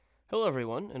Hello,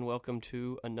 everyone, and welcome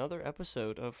to another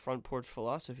episode of Front Porch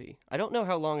Philosophy. I don't know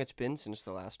how long it's been since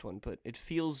the last one, but it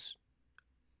feels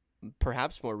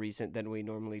perhaps more recent than we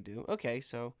normally do. Okay,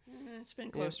 so It's been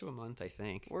close to a month, I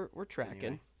think. we're tracking.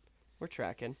 Anyway. We're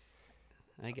tracking.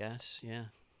 I guess, yeah.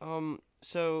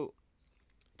 So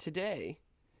today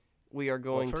we are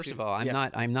going Well, first to. of all,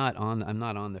 I'm not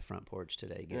on the front porch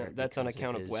today, Yeah, Garrett. that's on because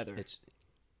account it of is- weather.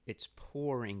 It's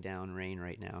pouring down rain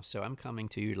right now, so I'm coming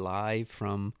to you live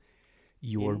from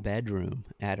your bedroom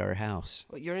at our house.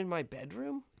 What, you're in my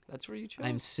bedroom? That's where you chose?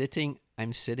 I'm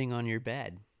sitting on your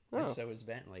bed. Oh. And so is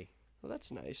Bentley. Well,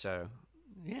 that's nice. So,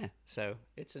 yeah. So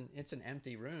it's an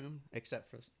empty room except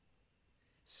for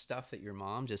stuff that your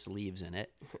mom just leaves in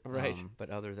it. Right. But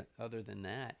other than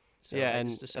that, so Yeah, I and-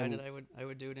 just decided and- I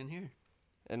would do it in here.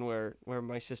 And where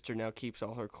my sister now keeps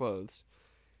all her clothes.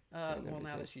 Well, everything.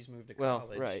 now that she's moved to Well,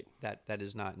 college, right. That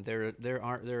is not there. There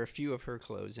are a few of her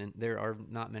clothes, and there are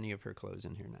not many of her clothes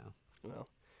in here now. Well,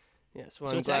 yes.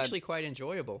 Well, So I'm it's glad, actually quite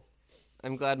enjoyable.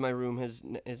 I'm glad my room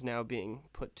is now being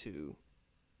put to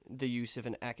the use of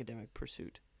an academic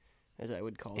pursuit, as I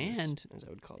would call this.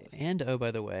 And oh,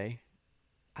 by the way,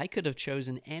 I could have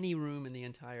chosen any room in the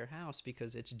entire house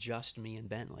because it's just me and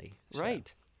Bentley. So-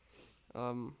 Right.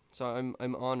 So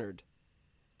I'm honored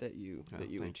that you would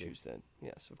thank you. choose that.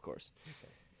 Yes, of course.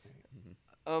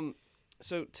 Mhm.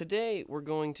 So today we're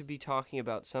going to be talking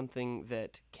about something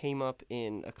that came up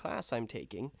in a class I'm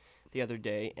taking the other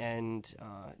day, and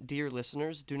dear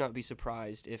listeners, do not be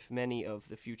surprised if many of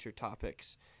the future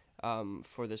topics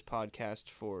for this podcast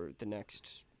for the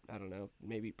next, I don't know,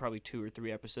 probably 2 or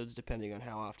 3 episodes, depending on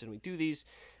how often we do these,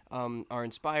 are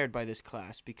inspired by this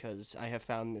class, because I have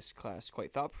found this class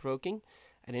quite thought-provoking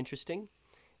and interesting.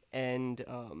 And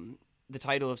the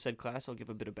title of said class, I'll give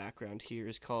a bit of background here,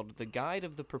 is called The Guide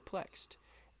of the Perplexed,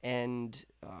 and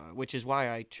which is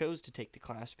why I chose to take the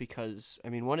class, because, I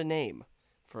mean, what a name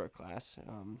for a class.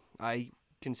 I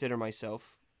consider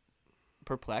myself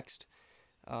perplexed,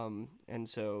 and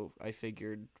so I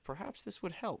figured perhaps this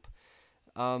would help.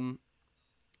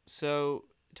 So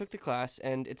I took the class,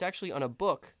 and it's actually on a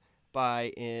book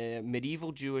by a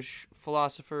medieval Jewish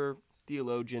philosopher,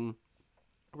 theologian,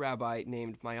 rabbi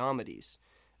named Maimonides,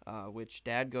 which,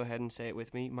 Dad, go ahead and say it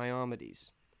with me,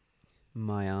 Maimonides.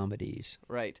 Maimonides.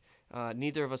 Right.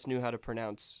 Neither of us knew how to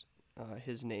pronounce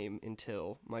his name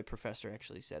until my professor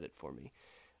actually said it for me.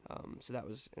 So that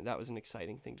was an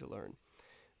exciting thing to learn.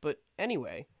 But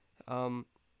anyway,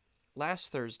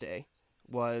 last Thursday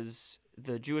was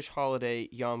the Jewish holiday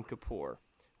Yom Kippur,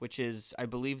 which is, I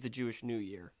believe, the Jewish New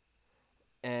Year.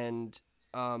 And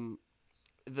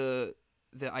the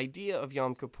idea of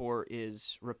Yom Kippur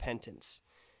is repentance.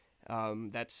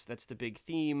 That's the big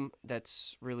theme.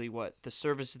 That's really what the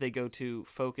services they go to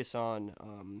focus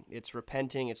on. It's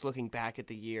repenting. It's looking back at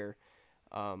the year,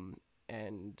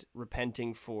 and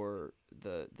repenting for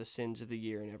the sins of the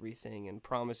year and everything, and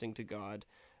promising to God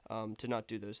to not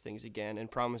do those things again,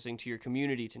 and promising to your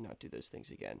community to not do those things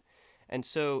again. And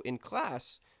so in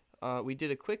class, we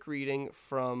did a quick reading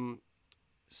from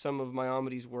some of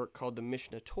Maimonides' work called the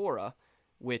Mishneh Torah,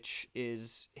 which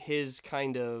is his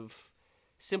kind of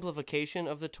simplification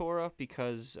of the Torah,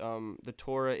 because the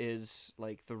Torah is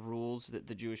like the rules that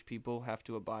the Jewish people have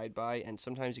to abide by, and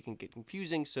sometimes it can get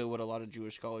confusing. So what a lot of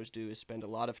Jewish scholars do is spend a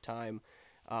lot of time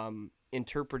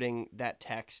interpreting that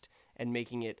text and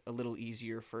making it a little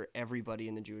easier for everybody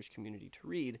in the Jewish community to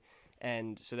read.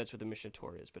 And so that's what the Mishneh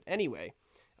Torah is. But anyway,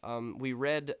 we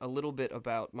read a little bit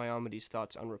about Maimonides'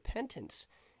 thoughts on repentance,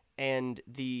 and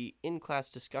the in-class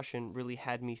discussion really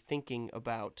had me thinking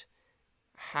about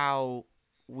how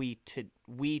we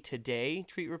today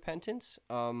treat repentance,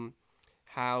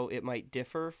 how it might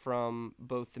differ from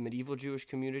both the medieval Jewish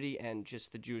community and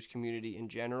just the Jewish community in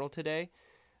general today.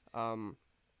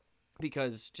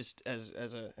 Because just as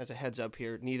a heads up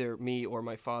here, neither me or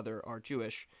my father are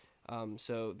Jewish,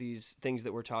 so these things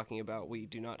that we're talking about, we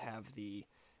do not have the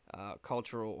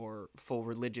cultural or full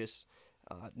religious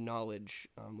knowledge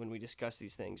when we discuss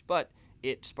these things. But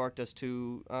it sparked us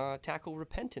to tackle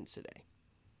repentance today.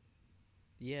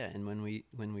 Yeah, and when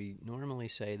we normally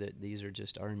say that these are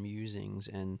just our musings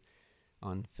and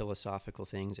on philosophical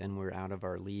things, and we're out of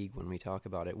our league when we talk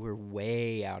about it, we're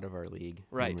way out of our league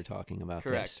when we're talking about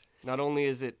Correct. this. Not only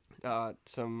is it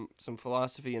some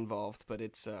philosophy involved, but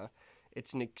it's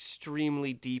an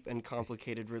extremely deep and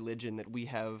complicated religion that we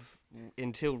have,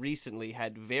 until recently,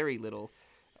 had very little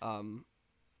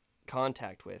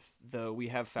contact with, though we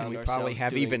have found and we ourselves probably have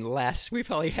doing... even less. We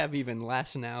probably have even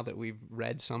less now that we've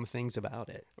read some things about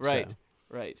it. Right,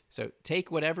 right. So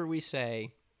take whatever we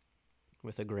say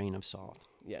with a grain of salt.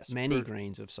 Yes. Many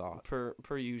grains of salt. Per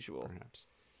usual. Perhaps.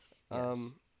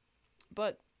 Um,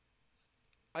 but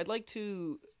I'd like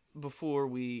to, before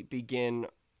we begin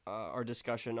our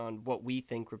discussion on what we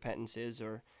think repentance is,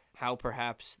 or how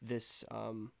perhaps this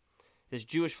this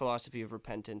Jewish philosophy of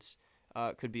repentance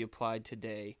could be applied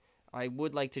today, I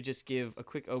would like to just give a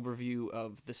quick overview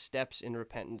of the steps in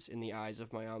repentance in the eyes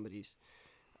of Maimonides.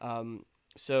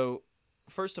 So,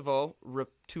 first of all,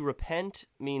 to repent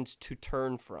means to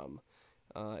turn from.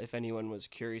 If anyone was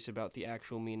curious about the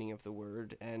actual meaning of the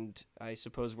word, and I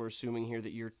suppose we're assuming here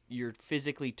that you're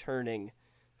physically turning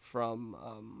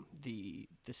from the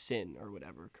sin or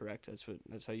whatever, correct?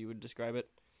 That's how you would describe it.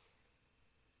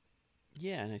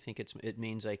 Yeah, and I think it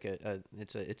means like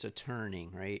it's a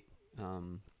turning, right?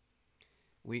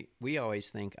 We always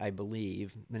think, I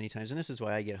believe many times, and this is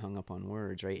why I get hung up on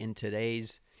words, right? In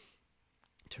today's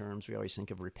terms, we always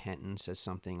think of repentance as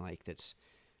something like that's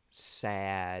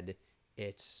sad.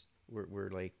 We're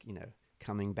like,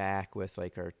 coming back with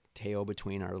like our tail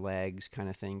between our legs kind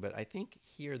of thing. But I think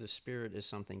here the Spirit is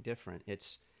something different.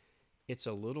 It's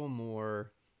a little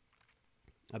more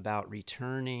about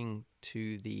returning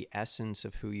to the essence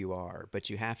of who you are.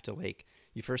 But you have to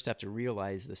you first have to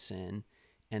realize the sin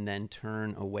and then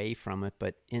turn away from it.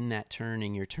 But in that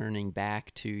turning, you're turning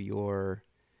back to your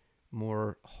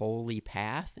more holy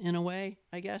path in a way,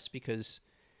 I guess, because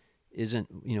isn't,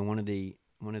 one of the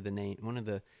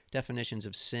definitions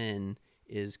of sin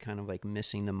is kind of like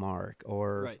missing the mark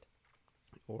or Right.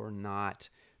 or not.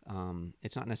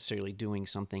 It's not necessarily doing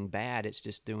something bad. It's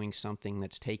just doing something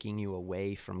that's taking you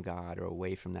away from God or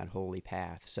away from that holy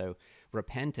path. So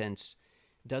repentance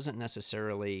doesn't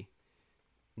necessarily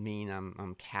mean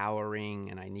I'm cowering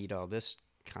and I need all this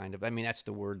kind of, that's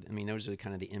the word. Those are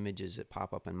kind of the images that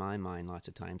pop up in my mind lots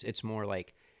of times. It's more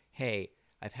like, hey,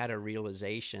 I've had a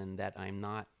realization that I'm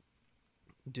not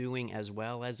doing as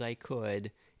well as I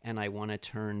could, and I want to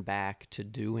turn back to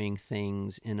doing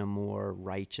things in a more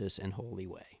righteous and holy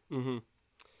way. Mm-hmm.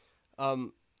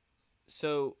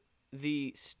 So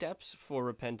the steps for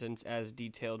repentance, as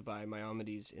detailed by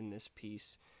Maimonides in this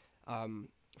piece,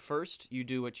 first, you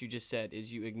do what you just said,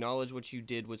 is you acknowledge what you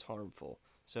did was harmful.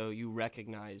 So you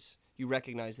recognize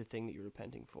the thing that you're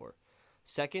repenting for.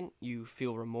 Second, you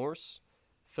feel remorse.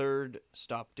 Third,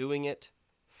 stop doing it.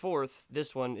 Fourth,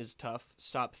 this one is tough,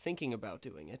 stop thinking about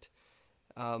doing it.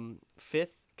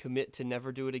 Fifth, commit to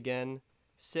never do it again.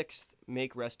 Sixth,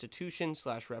 make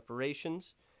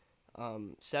restitution/reparations.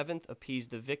 Seventh, appease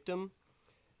the victim.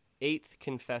 Eighth,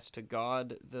 confess to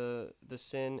God the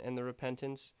sin and the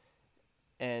repentance.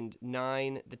 And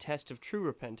 9, the test of true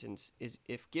repentance is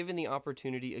if given the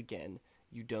opportunity again,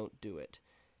 you don't do it.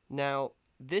 Now,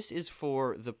 this is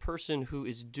for the person who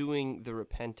is doing the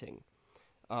repenting.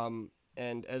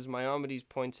 And as Maimonides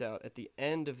points out at the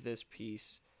end of this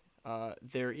piece,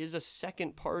 there is a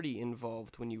second party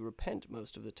involved when you repent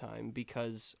most of the time,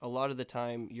 because a lot of the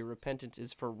time your repentance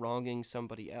is for wronging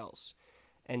somebody else.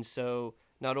 And so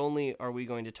not only are we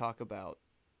going to talk about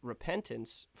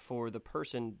repentance for the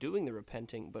person doing the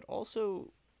repenting, but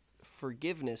also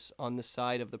forgiveness on the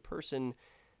side of the person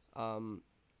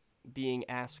being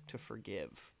asked to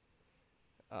forgive.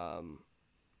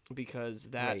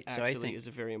 Because that Right. So actually is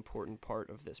a very important part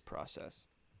of this process.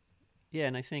 Yeah,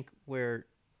 and I think where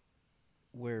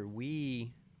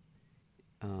we,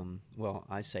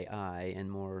 I say I, and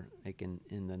more like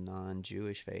in the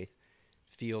non-Jewish faith,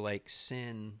 feel like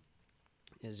sin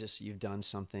is just you've done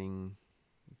something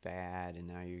bad and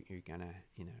now you're gonna,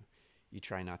 you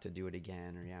try not to do it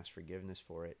again or you ask forgiveness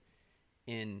for it.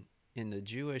 In the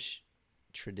Jewish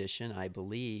tradition, I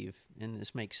believe, and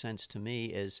this makes sense to me,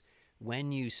 is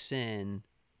when you sin,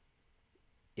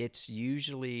 it's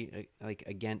usually like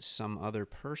against some other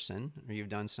person, or you've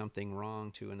done something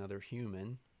wrong to another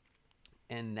human,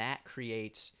 and that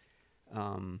creates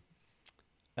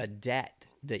a debt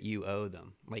that you owe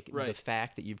them. Like Right. The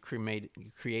fact that you've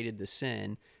created the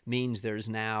sin means there's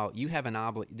now, you have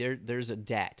there's a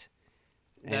debt.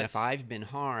 And if I've been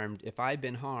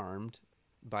harmed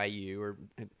by you, or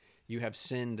you have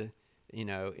sinned,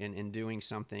 in doing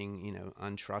something,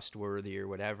 untrustworthy or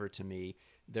whatever to me,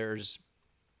 there's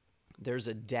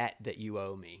a debt that you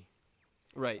owe me.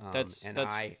 Right.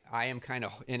 I am kind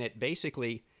of in it.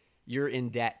 Basically, you're in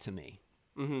debt to me.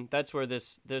 Mm-hmm. That's where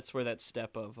that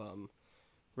step of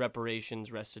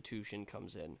reparations, restitution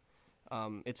comes in.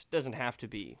 It doesn't have to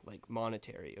be like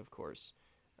monetary, of course,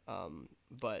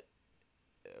 but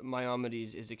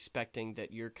Maimonides is expecting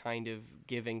that you're kind of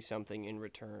giving something in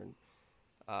return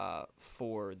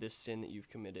for this sin that you've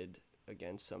committed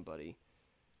against somebody.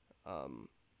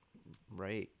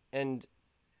 Right. And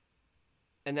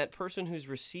that person who's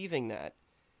receiving that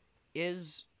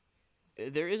is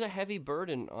there is a heavy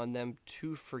burden on them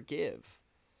to forgive.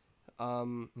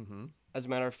 As a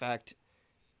matter of fact,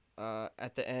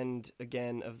 at the end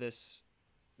again of this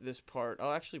part,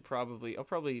 I'll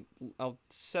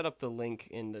set up the link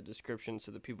in the description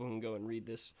so that people can go and read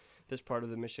this part of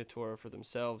the Mishneh Torah for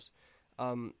themselves.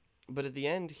 But at the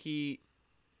end, he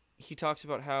talks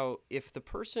about how if the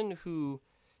person who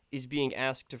is being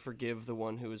asked to forgive the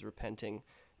one who is repenting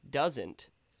doesn't,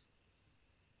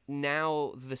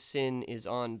 now the sin is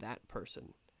on that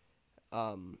person.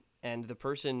 And the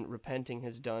person repenting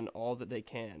has done all that they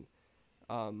can.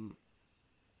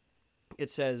 It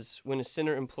says, when a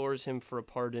sinner implores him for a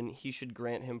pardon, he should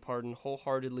grant him pardon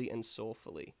wholeheartedly and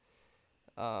soulfully.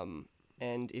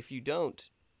 And if you don't,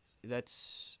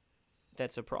 that's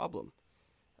a problem.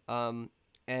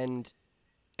 And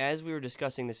as we were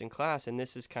discussing this in class, and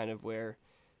this is kind of where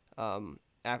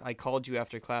I called you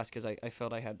after class because I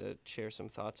felt I had to share some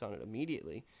thoughts on it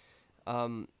immediately.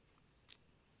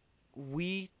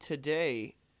 We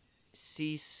today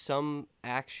see some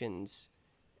actions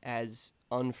as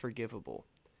unforgivable.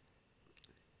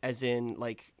 As in,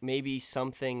 like, maybe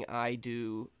something I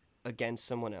do against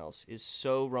someone else is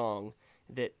so wrong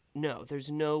that, no,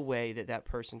 there's no way that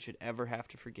person should ever have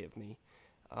to forgive me.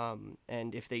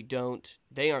 And if they don't,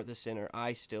 they aren't the sinner,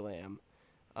 I still am.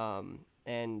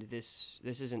 And this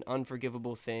is an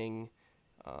unforgivable thing.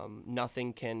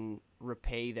 Nothing can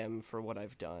repay them for what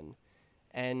I've done.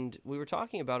 And we were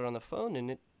talking about it on the phone,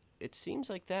 and it seems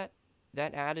like that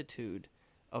attitude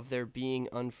of there being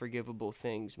unforgivable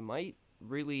things might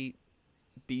really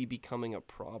be becoming a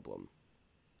problem.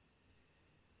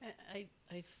 I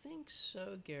think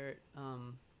so, Garrett.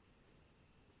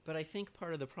 But I think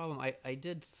part of the problem, I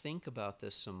did think about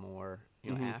this some more,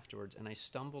 afterwards, and I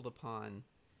stumbled upon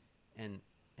an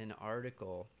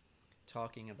article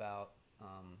talking about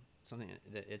something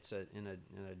that it's in a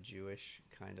Jewish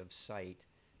kind of site,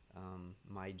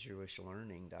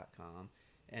 myjewishlearning.com,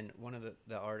 and one of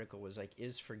the article was like,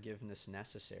 is forgiveness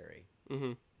necessary?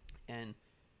 Mm-hmm. And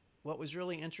what was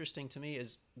really interesting to me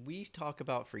is we talk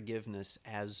about forgiveness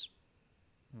as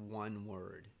one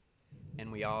word,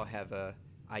 and we all have a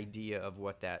idea of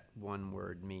what that one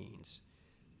word means.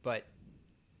 But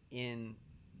in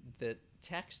the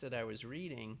text that I was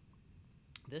reading,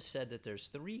 this said that there's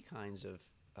three kinds of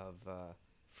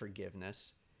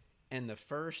forgiveness, and the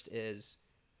first is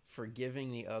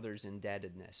forgiving the other's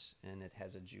indebtedness, and it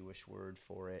has a Jewish word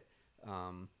for it.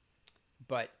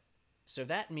 But so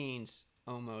that means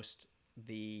almost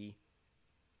if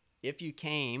you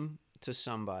came to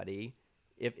somebody,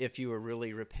 if you were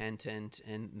really repentant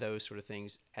and those sort of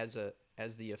things, as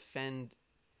the offended,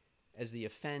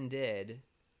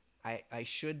 I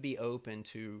should be open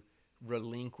to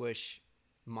relinquish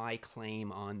my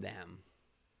claim on them,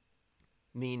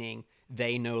 meaning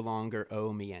they no longer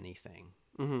owe me anything.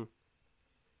 Mm-hmm.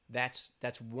 That's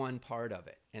one part of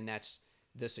it, and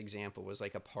this example was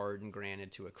like a pardon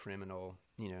granted to a criminal,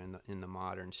 in the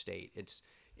modern state.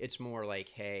 It's more like,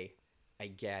 hey, I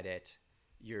get it.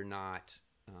 You're not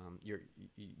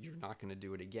going to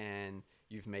do it again.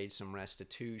 You've made some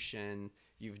restitution.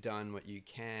 You've done what you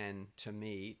can to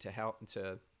me to help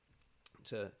to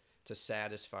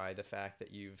satisfy the fact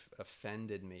that you've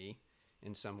offended me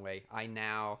in some way. I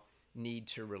now need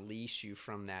to release you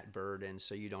from that burden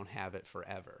so you don't have it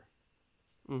forever.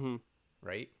 Mm-hmm.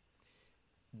 Right?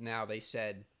 Now they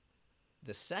said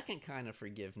the second kind of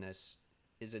forgiveness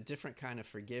is a different kind of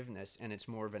forgiveness, and it's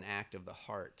more of an act of the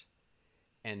heart.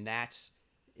 And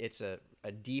it's a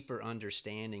deeper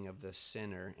understanding of the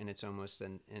sinner, and it's almost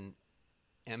an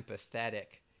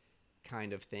empathetic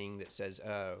kind of thing that says,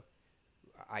 oh,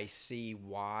 I see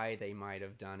why they might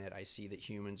have done it. I see that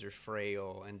humans are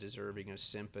frail and deserving of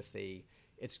sympathy.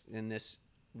 It's in this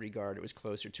regard, it was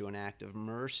closer to an act of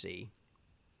mercy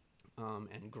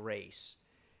and grace.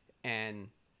 And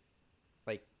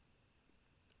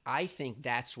I think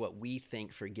that's what we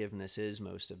think forgiveness is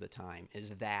most of the time, is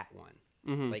that one,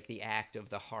 like the act of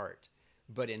the heart.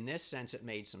 But in this sense, it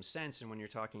made some sense. And when you're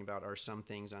talking about are some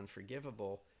things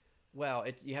unforgivable, well,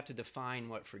 you have to define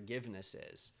what forgiveness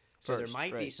is. So there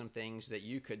might be some things that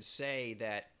you could say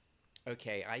that,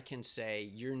 okay, I can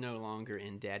say you're no longer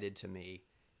indebted to me,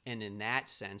 and in that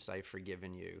sense, I've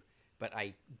forgiven you. But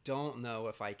I don't know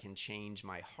if I can change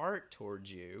my heart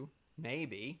towards you.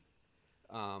 Maybe.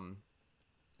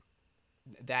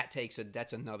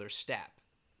 That's another step,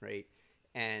 right?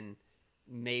 And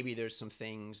maybe there's some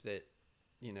things that,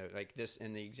 like this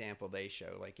in the example they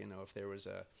show, like, if there was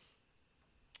a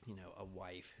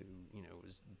wife who,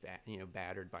 was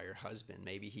battered by her husband,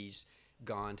 maybe he's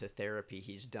gone to therapy,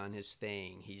 he's done his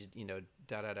thing, he's,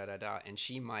 and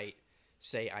she might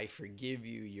say, I forgive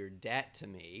you your debt to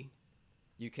me,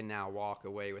 you can now walk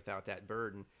away without that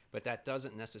burden. But that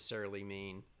doesn't necessarily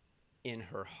mean in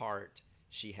her heart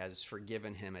she has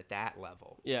forgiven him at that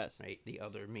level. Yes. Right? The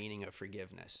other meaning of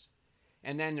forgiveness.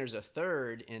 And then there's a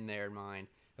third in their mind,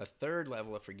 a third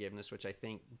level of forgiveness, which I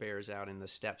think bears out in the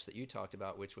steps that you talked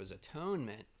about, which was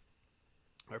atonement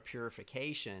or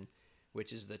purification,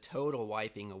 which is the total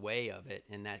wiping away of it,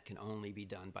 and that can only be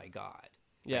done by God.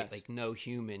 Yes. Right? Like no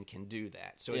human can do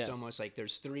that. So Yes. it's almost like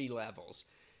there's three levels.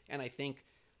 And I think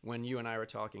when you and I were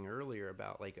talking earlier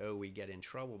about like, oh, we get in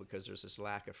trouble because there's this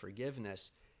lack of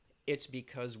forgiveness, it's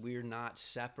because we're not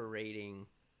separating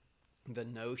the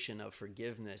notion of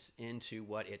forgiveness into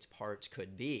what its parts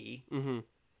could be. Mm-hmm.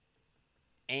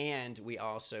 And we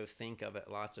also think of it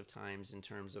lots of times in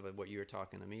terms of what you were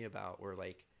talking to me about, where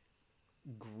like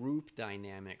group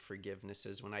dynamic forgiveness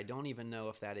is when I don't even know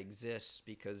if that exists,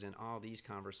 because in all these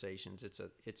conversations,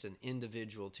 it's an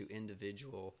individual to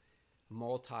individual,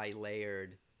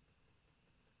 multi-layered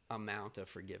amount of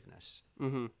forgiveness.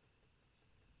 Mm-hmm.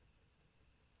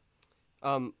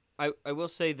 I will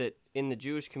say that in the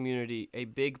Jewish community, a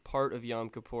big part of Yom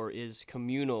Kippur is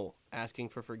communal asking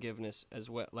for forgiveness as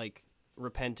well, like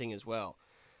repenting as well,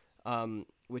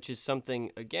 which is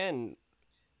something, again,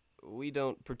 we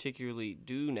don't particularly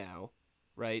do now,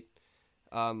 right?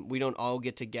 We don't all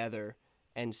get together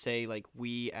and say, like,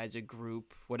 we as a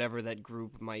group, whatever that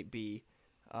group might be,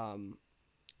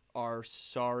 are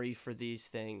sorry for these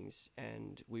things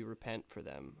and we repent for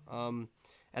them. And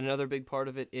another big part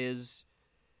of it is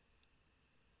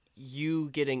you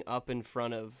getting up in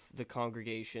front of the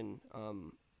congregation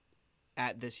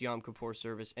at this Yom Kippur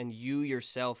service, and you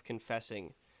yourself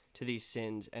confessing to these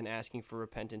sins and asking for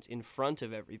repentance in front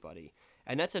of everybody.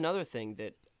 And that's another thing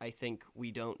that I think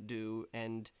we don't do,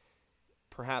 and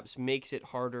perhaps makes it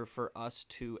harder for us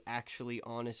to actually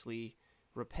honestly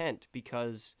repent,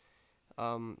 because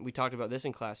we talked about this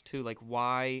in class too. Like,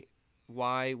 why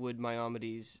would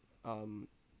Maimonides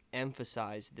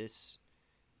emphasize this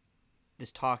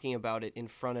talking about it in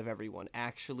front of everyone,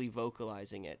 actually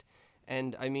vocalizing it?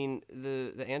 And I mean,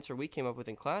 the answer we came up with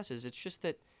in class is it's just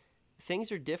that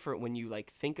things are different when you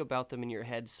like think about them in your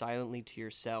head silently to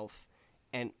yourself,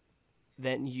 and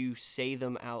then you say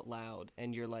them out loud,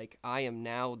 and you're like, I am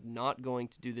now not going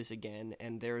to do this again,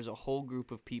 and there is a whole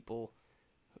group of people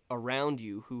around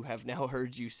you who have now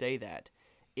heard you say that.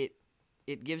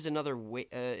 It gives another weight.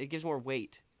 It gives more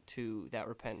weight to that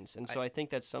repentance, and so I think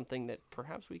that's something that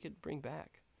perhaps we could bring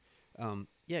back.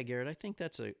 Yeah, Garrett, I think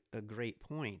that's a great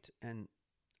point, and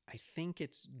I think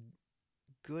it's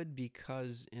good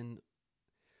because in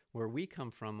where we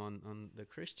come from on the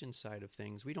Christian side of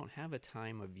things, we don't have a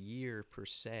time of year per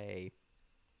se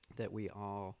that we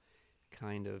all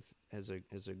kind of as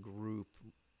a group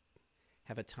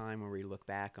have a time where we look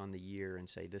back on the year and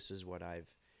say, this is what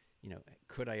I've,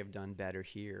 could I have done better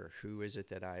here? Who is it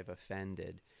that I've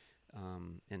offended?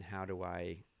 And how do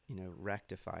I,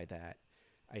 rectify that?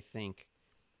 I think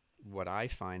what I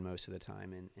find most of the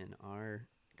time in our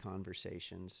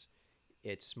conversations,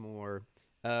 it's more,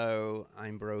 oh,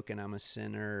 I'm broken, I'm a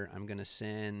sinner, I'm going to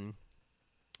sin,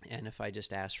 and if I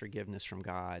just ask forgiveness from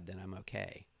God, then I'm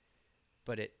okay.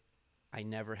 But I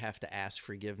never have to ask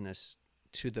forgiveness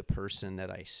to the person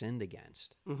that I sinned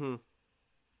against. Mm-hmm.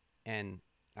 And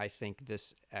I think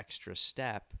this extra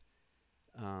step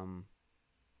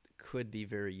could be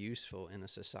very useful in a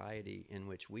society in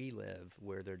which we live,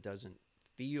 where there doesn't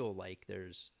feel like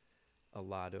there's a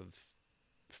lot of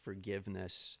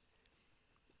forgiveness.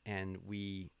 And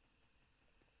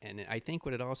I think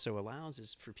what it also allows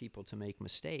is for people to make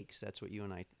mistakes. That's what you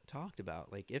and I talked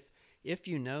about. Like if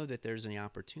you know that there's an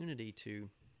opportunity to,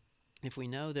 if we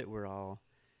know that we're all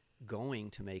going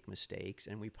to make mistakes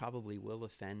and we probably will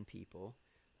offend people,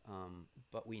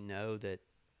 but we know that,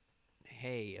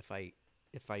 hey,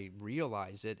 if I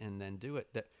realize it and then do it,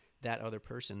 that other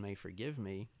person may forgive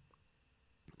me,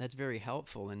 that's very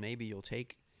helpful. And maybe you'll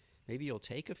take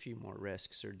a few more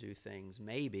risks or do things,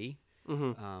 maybe.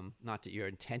 Mm-hmm. Not that you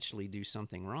intentionally do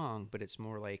something wrong, but it's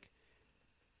more like,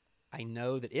 I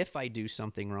know that if I do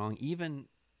something wrong, even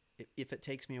if it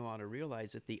takes me a while to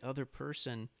realize it, the other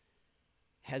person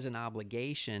has an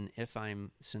obligation, if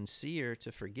I'm sincere,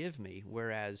 to forgive me.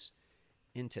 Whereas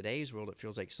in today's world, it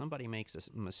feels like somebody makes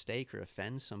a mistake or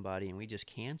offends somebody and we just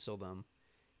cancel them,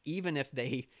 even if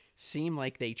they seem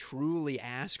like they truly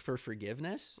ask for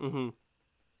forgiveness. Mm-hmm.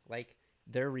 Like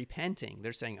they're repenting.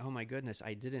 They're saying, oh my goodness,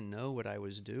 I didn't know what I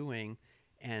was doing.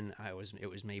 And it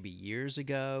was maybe years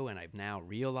ago, and I've now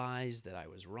realized that I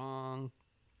was wrong.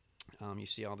 You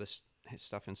see all this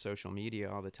stuff in social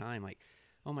media all the time. Like,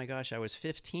 oh my gosh, I was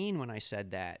 15 when I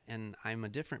said that, and I'm a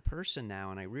different person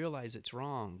now, and I realize it's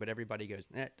wrong. But everybody goes,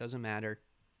 it doesn't matter.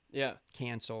 Yeah.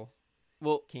 Cancel.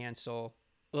 Well, Cancel.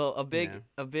 a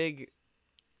big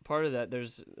part of that.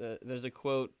 There's a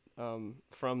quote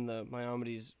from the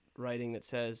Maimonides writing that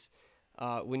says,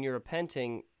 when you're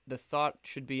repenting, the thought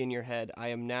should be in your head, I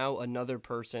am now another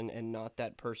person and not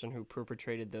that person who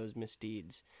perpetrated those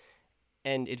misdeeds.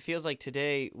 And it feels like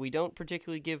today we don't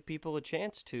particularly give people a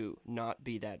chance to not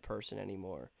be that person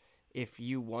anymore. If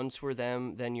you once were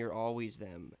them, then you're always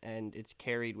them, and it's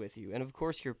carried with you. And of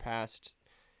course your past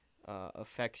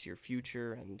affects your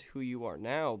future and who you are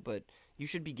now, but you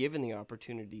should be given the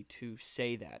opportunity to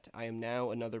say that. I am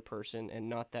now another person and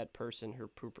not that person who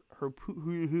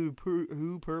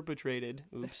perpetrated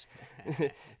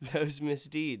those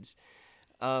misdeeds.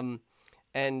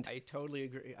 And I totally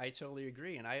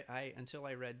agree. And I until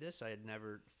I read this, I had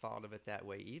never thought of it that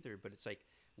way either. But it's like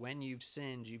when you've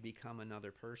sinned, you become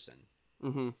another person.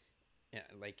 Mm-hmm. Yeah,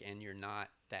 like, and you're not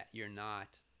that.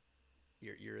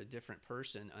 You're a different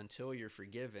person until you're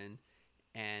forgiven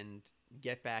and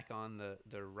get back on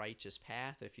the righteous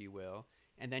path, if you will,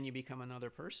 and then you become another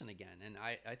person again. And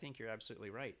I think you're absolutely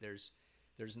right. There's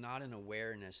not an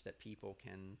awareness that people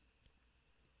can,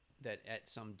 that at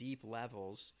some deep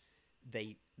levels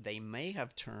they may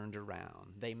have turned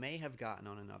around, they may have gotten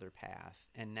on another path,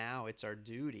 and now it's our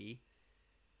duty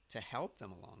to help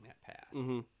them along that path,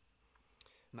 mm-hmm.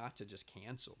 not to just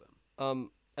cancel them.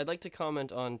 I'd like to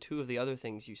comment on two of the other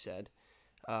things you said.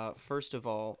 First of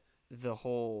all, the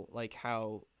whole, like,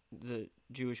 how the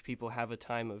Jewish people have a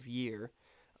time of year.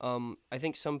 I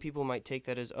think some people might take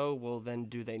that as, oh, well, then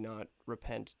do they not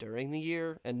repent during the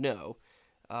year? And no.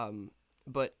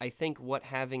 But I think what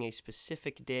having a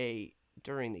specific day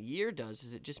during the year does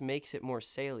is it just makes it more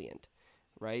salient,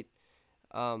 right?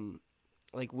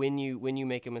 Like when you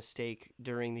make a mistake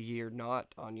during the year,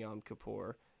 not on Yom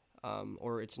Kippur,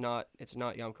 or it's not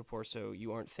Yom Kippur, so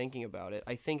you aren't thinking about it.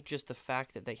 I think just the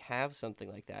fact that they have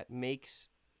something like that makes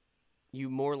you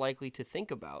more likely to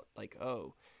think about, like,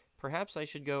 oh, perhaps I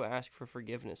should go ask for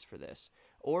forgiveness for this.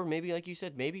 Or maybe, like you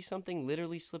said, maybe something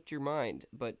literally slipped your mind,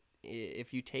 but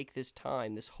if you take this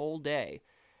time, this whole day,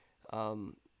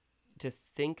 to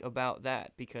think about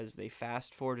that, because they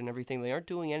fast forward and everything, they aren't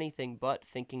doing anything but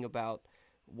thinking about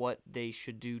what they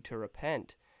should do to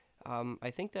repent. I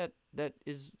think that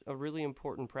is a really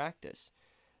important practice.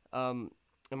 And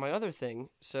my other thing,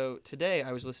 so today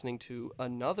I was listening to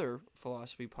another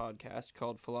philosophy podcast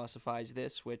called Philosophize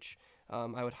This, which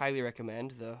I would highly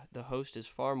recommend. The host is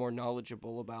far more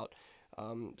knowledgeable about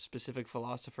specific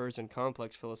philosophers and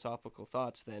complex philosophical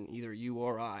thoughts than either you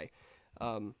or I.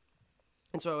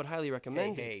 And so I would highly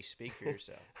recommend it. Hey, speak for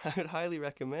yourself. I would highly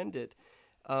recommend it.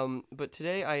 But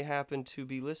today I happen to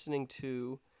be listening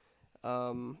to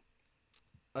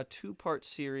a two-part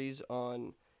series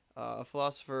on a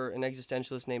philosopher, an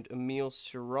existentialist named Emile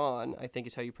Cioran, I think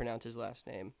is how you pronounce his last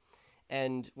name.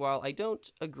 And while I don't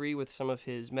agree with some of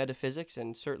his metaphysics,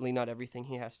 and certainly not everything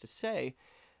he has to say,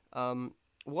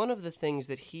 one of the things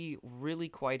that he really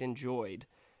quite enjoyed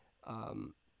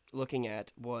looking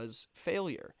at was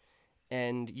failure.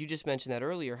 And you just mentioned that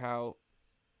earlier, how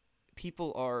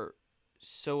people are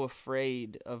so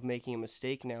afraid of making a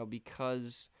mistake now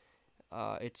because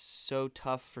it's so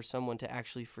tough for someone to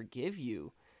actually forgive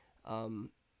you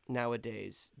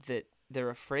nowadays, that they're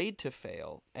afraid to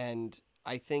fail. And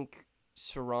I think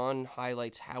Cioran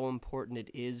highlights how important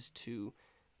it is to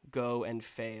go and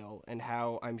fail, and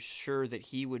how I'm sure that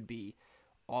he would be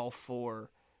all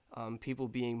for people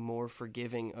being more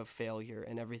forgiving of failure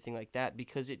and everything like that,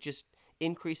 because it just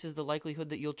increases the likelihood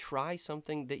that you'll try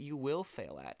something that you will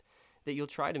fail at, that you'll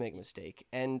try to make a mistake.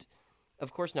 And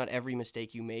of course, not every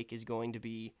mistake you make is going to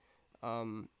be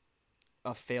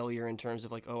a failure in terms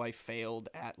of like, oh, I failed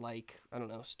at, like, I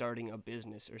don't know, starting a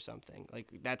business or something.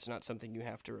 Like, that's not something you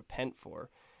have to repent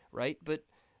for, right? But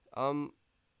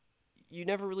you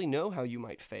never really know how you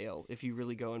might fail if you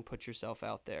really go and put yourself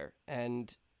out there.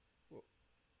 And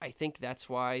I think that's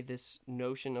why this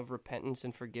notion of repentance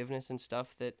and forgiveness and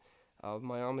stuff that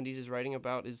Maimonides is writing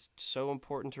about is so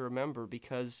important to remember,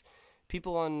 because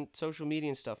people on social media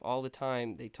and stuff all the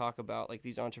time, they talk about, like,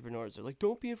 these entrepreneurs. They're like,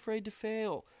 don't be afraid to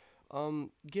fail.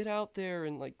 Get out there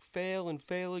and, like, fail and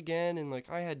fail again. And, like,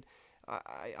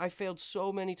 I failed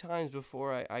so many times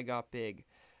before I got big.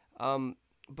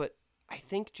 But I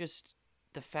think just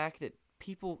the fact that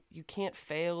people, you can't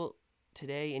fail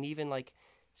today, and even, like,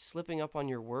 slipping up on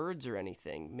your words or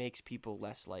anything makes people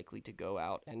less likely to go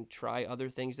out and try other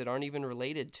things that aren't even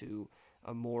related to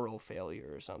a moral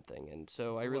failure or something. And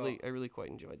so I really quite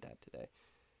enjoyed that today.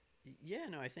 Yeah,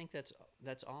 no, I think that's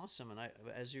awesome. And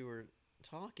as you were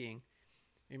talking,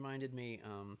 it reminded me.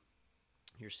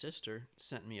 Your sister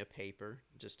sent me a paper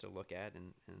just to look at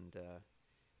and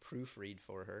proofread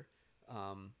for her,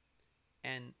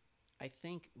 and I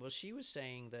think she was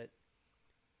saying that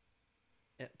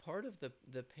part of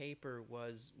the paper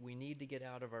was we need to get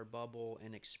out of our bubble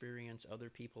and experience other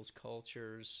people's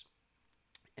cultures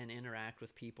and interact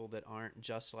with people that aren't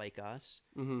just like us.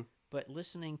 Mm-hmm. But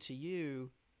listening to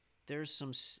you, there's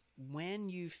when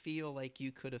you feel like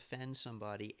you could offend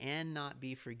somebody and not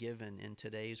be forgiven in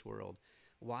today's world,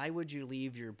 why would you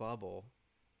leave your bubble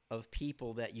of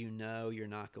people that you know you're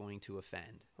not going to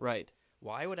offend? Right.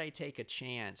 Why would I take a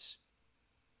chance?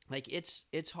 Like it's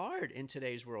hard in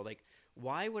today's world. Like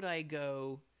why would I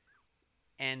go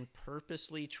and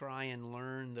purposely try and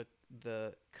learn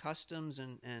the customs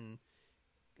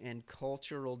and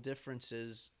cultural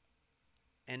differences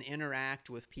and interact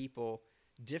with people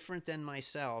different than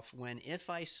myself when if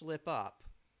I slip up,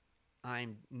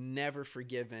 I'm never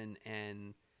forgiven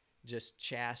and just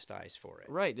chastised for it.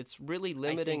 Right. It's really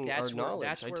limiting our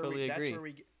knowledge. I totally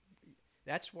agree.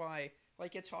 That's why,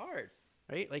 like, it's hard,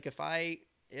 right? Like if I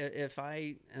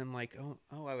am like,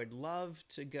 oh, I would love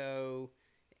to go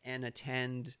and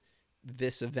attend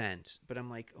this event, but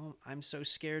I'm like, oh, I'm so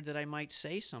scared that I might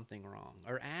say something wrong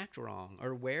or act wrong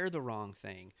or wear the wrong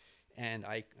thing. And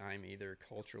I'm either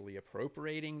culturally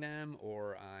appropriating them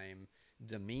or I'm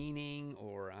demeaning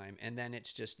and then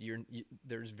it's just,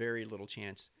 there's very little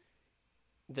chance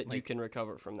that you can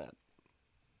recover from that.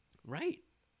 Right.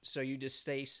 So you just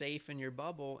stay safe in your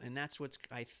bubble. And that's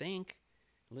I think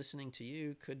listening to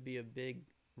you could be a big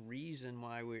reason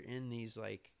why we're in these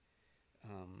like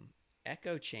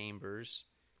echo chambers,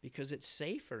 because it's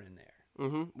safer in there.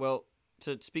 Mm-hmm. Well,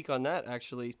 to speak on that,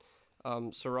 actually,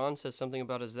 Saran says something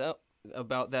about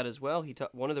that as well.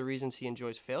 One of the reasons he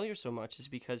enjoys failure so much is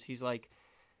because he's like,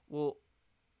 well,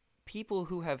 people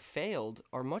who have failed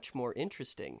are much more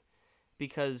interesting,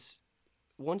 because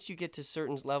once you get to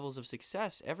certain levels of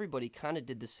success, everybody kind of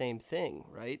did the same thing,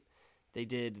 right? They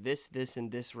did this,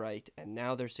 and this right, and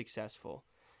now they're successful.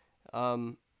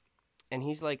 And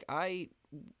he's like,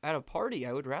 at a party,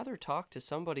 I would rather talk to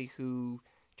somebody who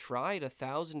tried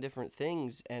 1,000 different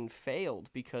things and failed,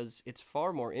 because it's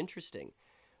far more interesting.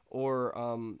 Or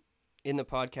in the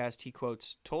podcast, he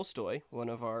quotes Tolstoy, one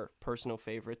of our personal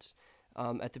favorites.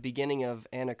 At the beginning of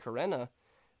Anna Karenina,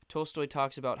 Tolstoy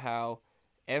talks about how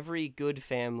every good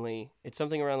family, it's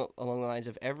something along the lines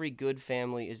of every good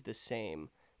family is the same,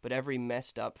 but every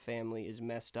messed up family is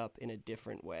messed up in a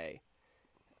different way.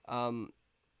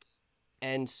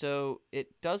 And so it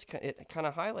kind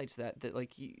of highlights that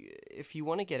like if you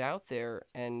want to get out there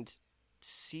and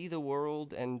see the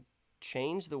world and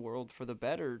change the world for the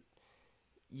better,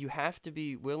 you have to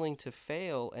be willing to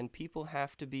fail, and people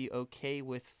have to be okay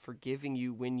with forgiving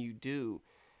you when you do.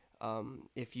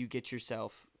 If you get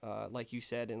yourself, like you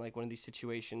said, in like one of these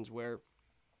situations where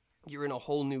you're in a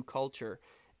whole new culture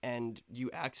and you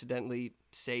accidentally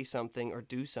say something or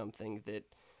do something that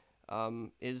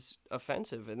is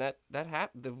offensive, and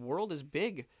the world is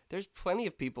big. There's plenty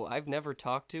of people I've never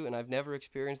talked to and I've never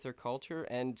experienced their culture,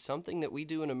 and something that we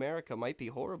do in America might be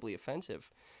horribly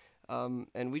offensive,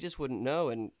 and we just wouldn't know.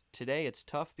 And today it's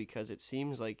tough because it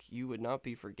seems like you would not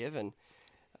be forgiven.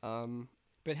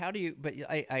 But how do you? But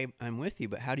I'm with you.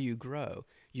 But how do you grow?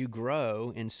 You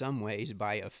grow in some ways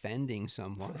by offending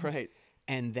someone, right?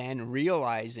 And then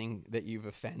realizing that you've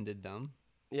offended them.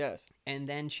 Yes. And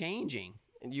then changing.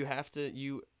 And you have to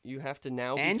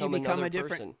now and become another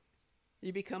person.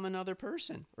 You become another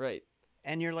person. Right.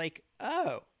 And you're like,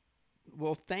 oh,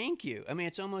 well, thank you. I mean,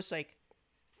 it's almost like,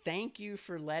 thank you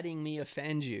for letting me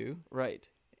offend you. Right.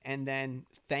 And then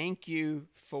thank you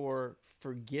for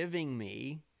forgiving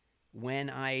me when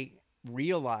I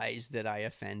realized that I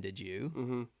offended you.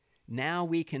 Mm-hmm. Now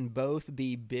we can both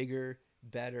be bigger,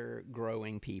 better,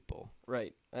 growing people.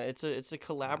 Right. It's a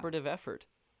collaborative effort.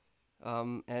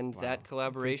 And that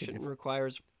collaboration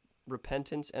requires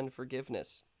repentance and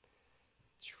forgiveness.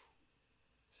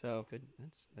 So good.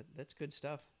 That's good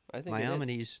stuff. I think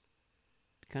Maimonides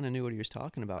kind of knew what he was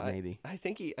talking about. Maybe I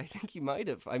think he might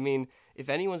have. I mean, if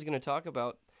anyone's going to talk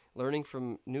about learning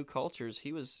from new cultures,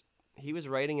 he was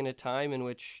writing in a time in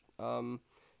which,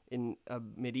 in a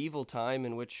medieval time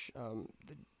in which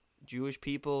the Jewish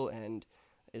people and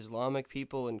Islamic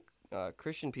people and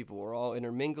Christian people were all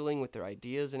intermingling with their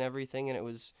ideas and everything, and it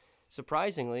was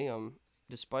surprisingly,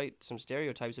 despite some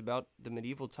stereotypes about the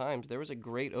medieval times, there was a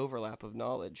great overlap of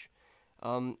knowledge.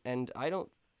 And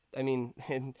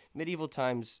in medieval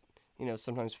times,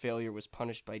 sometimes failure was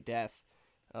punished by death.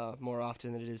 more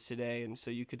often than it is today, and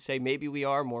so you could say maybe we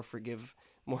are more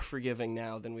forgiving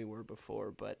now than we were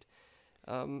before, but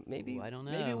maybe Ooh, I don't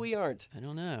know. Maybe we aren't. I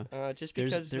don't know. Just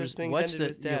because those things what's ended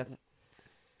with death.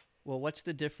 Well, what's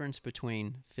the difference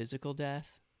between physical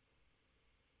death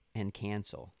and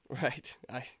cancel? Right.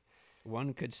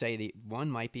 One could say one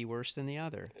might be worse than the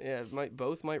other. Yeah,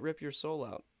 both might rip your soul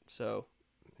out. So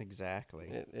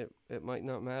exactly, it might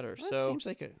not matter. Well, so it seems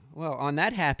like on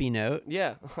that happy note.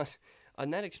 Yeah, on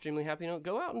that extremely happy note,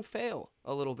 go out and fail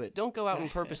a little bit. Don't go out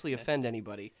and purposely offend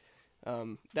anybody.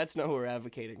 That's not what we're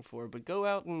advocating for. But go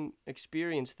out and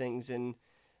experience things, and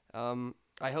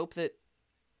I hope that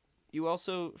you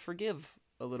also forgive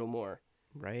a little more.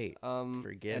 Right.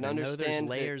 Forgive and understand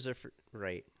there's layers of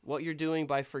right. What you're doing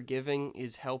by forgiving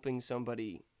is helping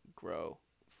somebody grow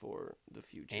for the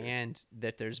future. And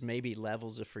that there's maybe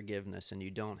levels of forgiveness, and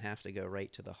you don't have to go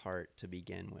right to the heart to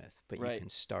begin with, but you can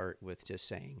start with just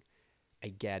saying, I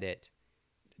get it.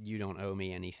 You don't owe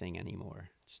me anything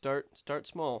anymore. Start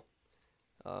small.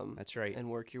 That's right. And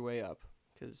work your way up,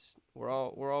 because we're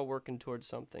all working towards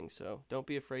something. So don't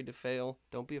be afraid to fail.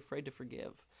 Don't be afraid to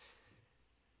forgive.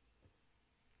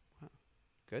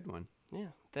 Good one. Yeah,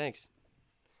 thanks.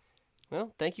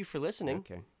 Well, thank you for listening.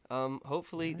 Okay.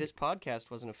 Hopefully this podcast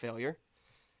wasn't a failure.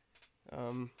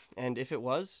 And if it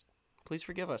was, please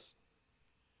forgive us.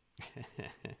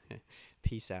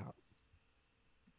 Peace out.